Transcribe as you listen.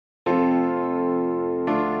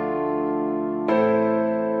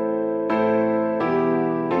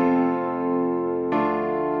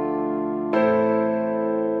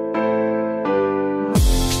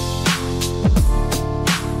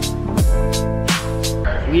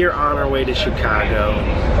we are on our way to Chicago.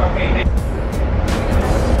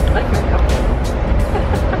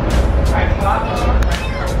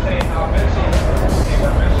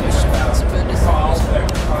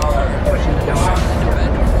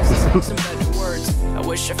 I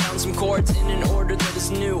wish I found some chords in an order that is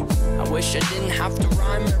new. I wish I didn't have to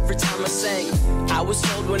rhyme every time I sang. I was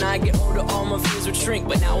told when I get older all my fears would shrink,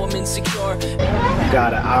 but now I'm insecure.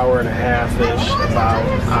 Got an hour and a half-ish, about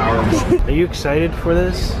hour. Are you excited for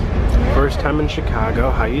this? First time in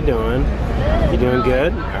Chicago. How you doing? You doing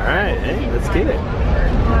good? All right, hey, let's get it.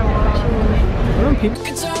 Come on, people.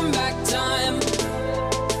 Turn back time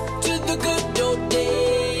to the good old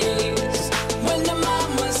days when the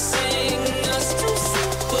mama sang us to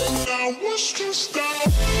sleep, but now it's just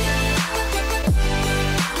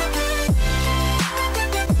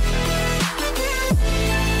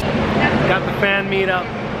Got the fan meetup.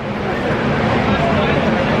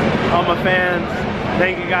 All my fans,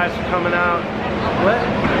 thank you guys for coming out. What?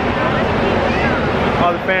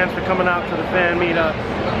 All the fans for coming out to the fan meetup.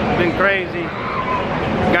 It's been crazy.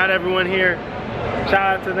 Got everyone here.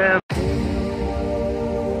 Shout out to them.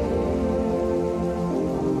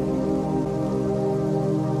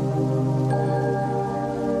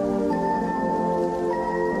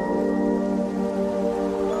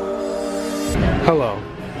 Hello.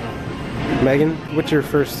 Megan, what's your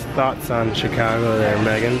first thoughts on Chicago there,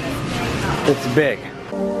 Megan? It's big.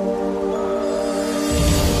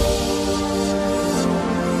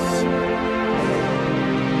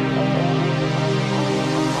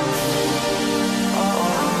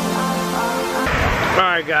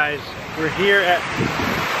 Alright guys, we're here at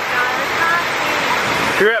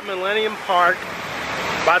Millennium Park,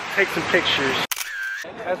 about to take some pictures.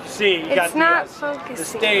 Let's see, you got the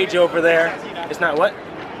stage over there. It's not what?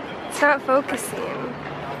 It's not focusing.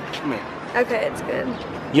 Come here. Okay, it's good.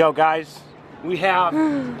 Yo guys, we have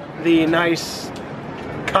the nice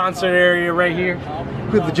concert area right here.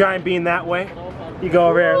 We have the giant bean that way. You go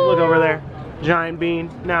over there, look over there. Giant bean.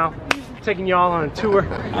 Now, taking y'all on a tour.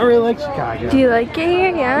 I really like Chicago. Do you like it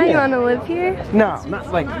here? Yeah? You want to live here? No,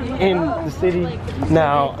 not like in the city.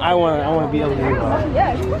 No, I want to be able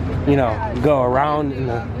to, you know, go around in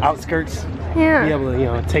the outskirts. Yeah. Be able to, you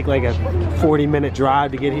know, take like a 40-minute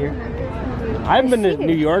drive to get here. I haven't been to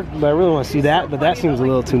New York, but I really want to see that, but that seems a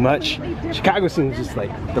little too much. Chicago seems just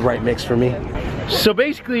like the right mix for me. So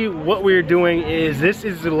basically what we're doing is, this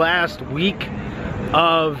is the last week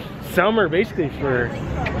of summer basically for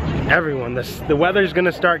everyone. The weather's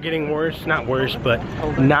gonna start getting worse, not worse, but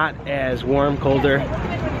not as warm, colder.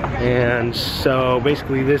 And so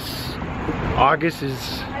basically this August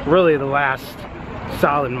is really the last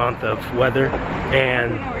solid month of weather.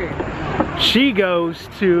 And she goes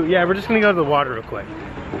to, yeah, we're just gonna go to the water real quick.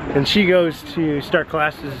 And she goes to start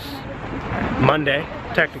classes Monday,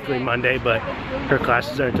 technically Monday, but her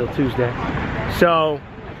classes are until Tuesday. So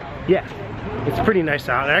yeah, it's pretty nice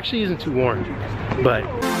out. It actually isn't too warm, but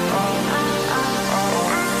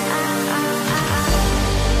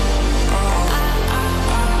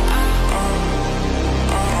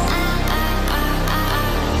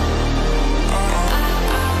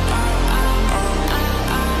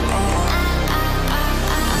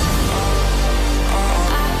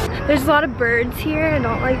There's a lot of birds here. I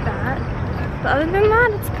don't like that. But other than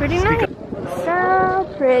that, it's pretty nice.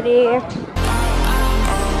 So pretty.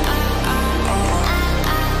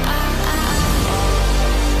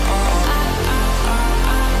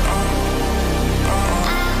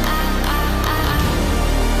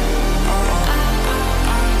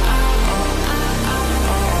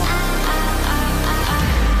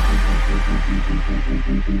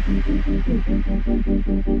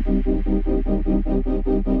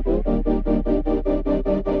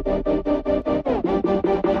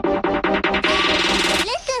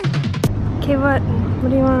 Okay, what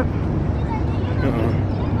do you want?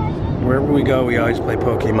 Wherever we go, we always play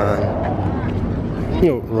Pokemon. You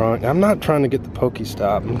know, wrong. I'm not trying to get the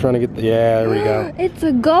Pokestop. I'm trying to get the, yeah, there we go. It's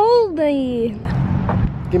a Goldie.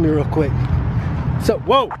 Give me real quick. So,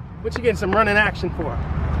 whoa, what you getting some running action for?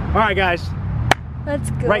 All right, guys.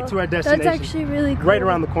 Let's go. Right to our destination. That's actually really cool. Right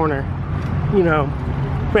around the corner. You know,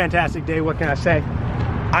 fantastic day, what can I say?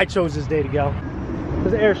 I chose this day to go.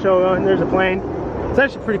 There's an air show and there's a plane. It's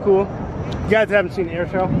actually pretty cool. If you guys haven't seen the air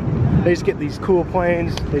show, they just get these cool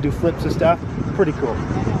planes. They do flips and stuff. Pretty cool.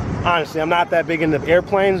 Honestly, I'm not that big into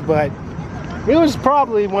airplanes, but it was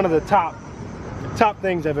probably one of the top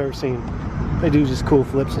things I've ever seen. They do just cool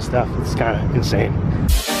flips and stuff. It's kind of insane.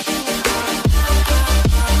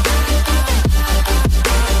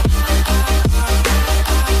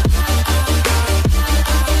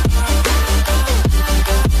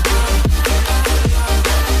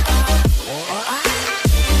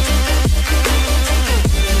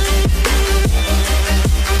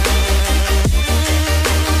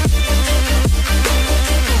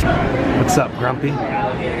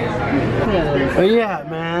 happy. But yeah,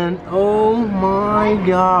 man. Oh my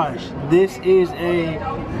gosh. This is a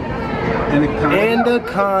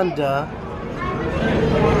anaconda.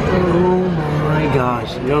 Oh my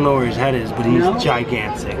gosh. You don't know where his head is, but he's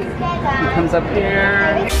gigantic. He comes up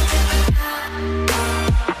here.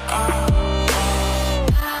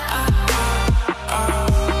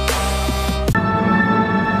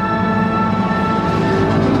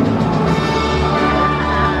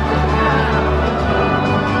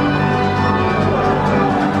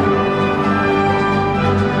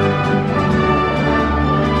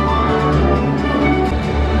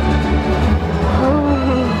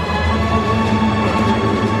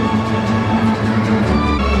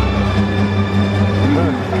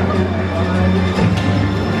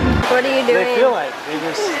 What are you doing? They feel like they're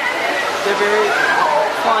very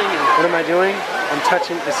slimy. What am I doing? I'm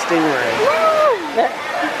touching a stingray.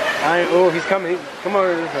 Oh, he's coming. Come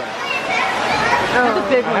over this way. Have the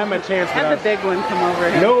big I one. have my chance. Have the big one come over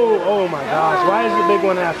here. No, oh my gosh. Why does the big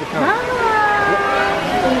one have to come?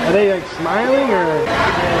 Are they like smiling or?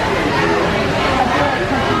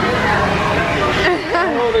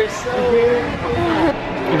 Oh, they're so weird.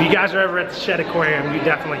 If you guys are ever at the Shedd Aquarium, you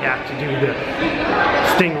definitely have to do the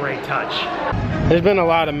stingray touch. There's been a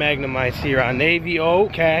lot of Magnemites here on Navy.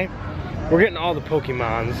 Okay. We're getting all the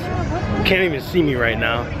Pokemons. You can't even see me right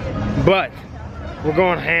now. But we're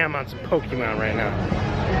going ham on some Pokemon right now.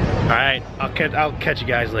 Alright, I'll catch you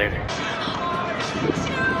guys later.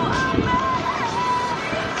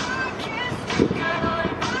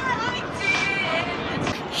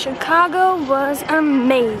 Chicago was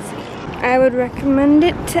amazing. I would recommend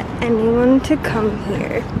it to anyone to come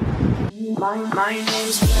here. My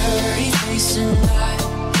name's Blurry Face and I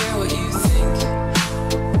care what you think.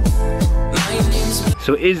 My name's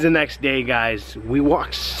So it is the next day, guys. We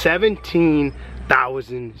walked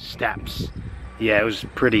 17,000 steps. Yeah, it was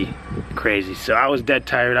pretty crazy. So I was dead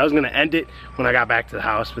tired. I was gonna end it when I got back to the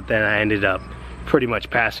house, but then I ended up pretty much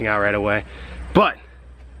passing out right away. But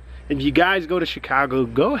if you guys go to Chicago,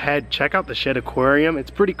 go ahead, check out the Shedd Aquarium. It's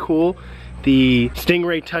pretty cool. The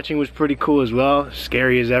stingray touching was pretty cool as well.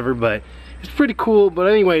 Scary as ever, but it's pretty cool. But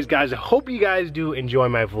anyways, guys, I hope you guys do enjoy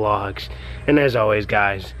my vlogs. And as always,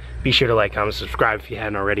 guys, be sure to like, comment, subscribe if you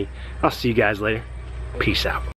haven't already. I'll see you guys later. Peace out.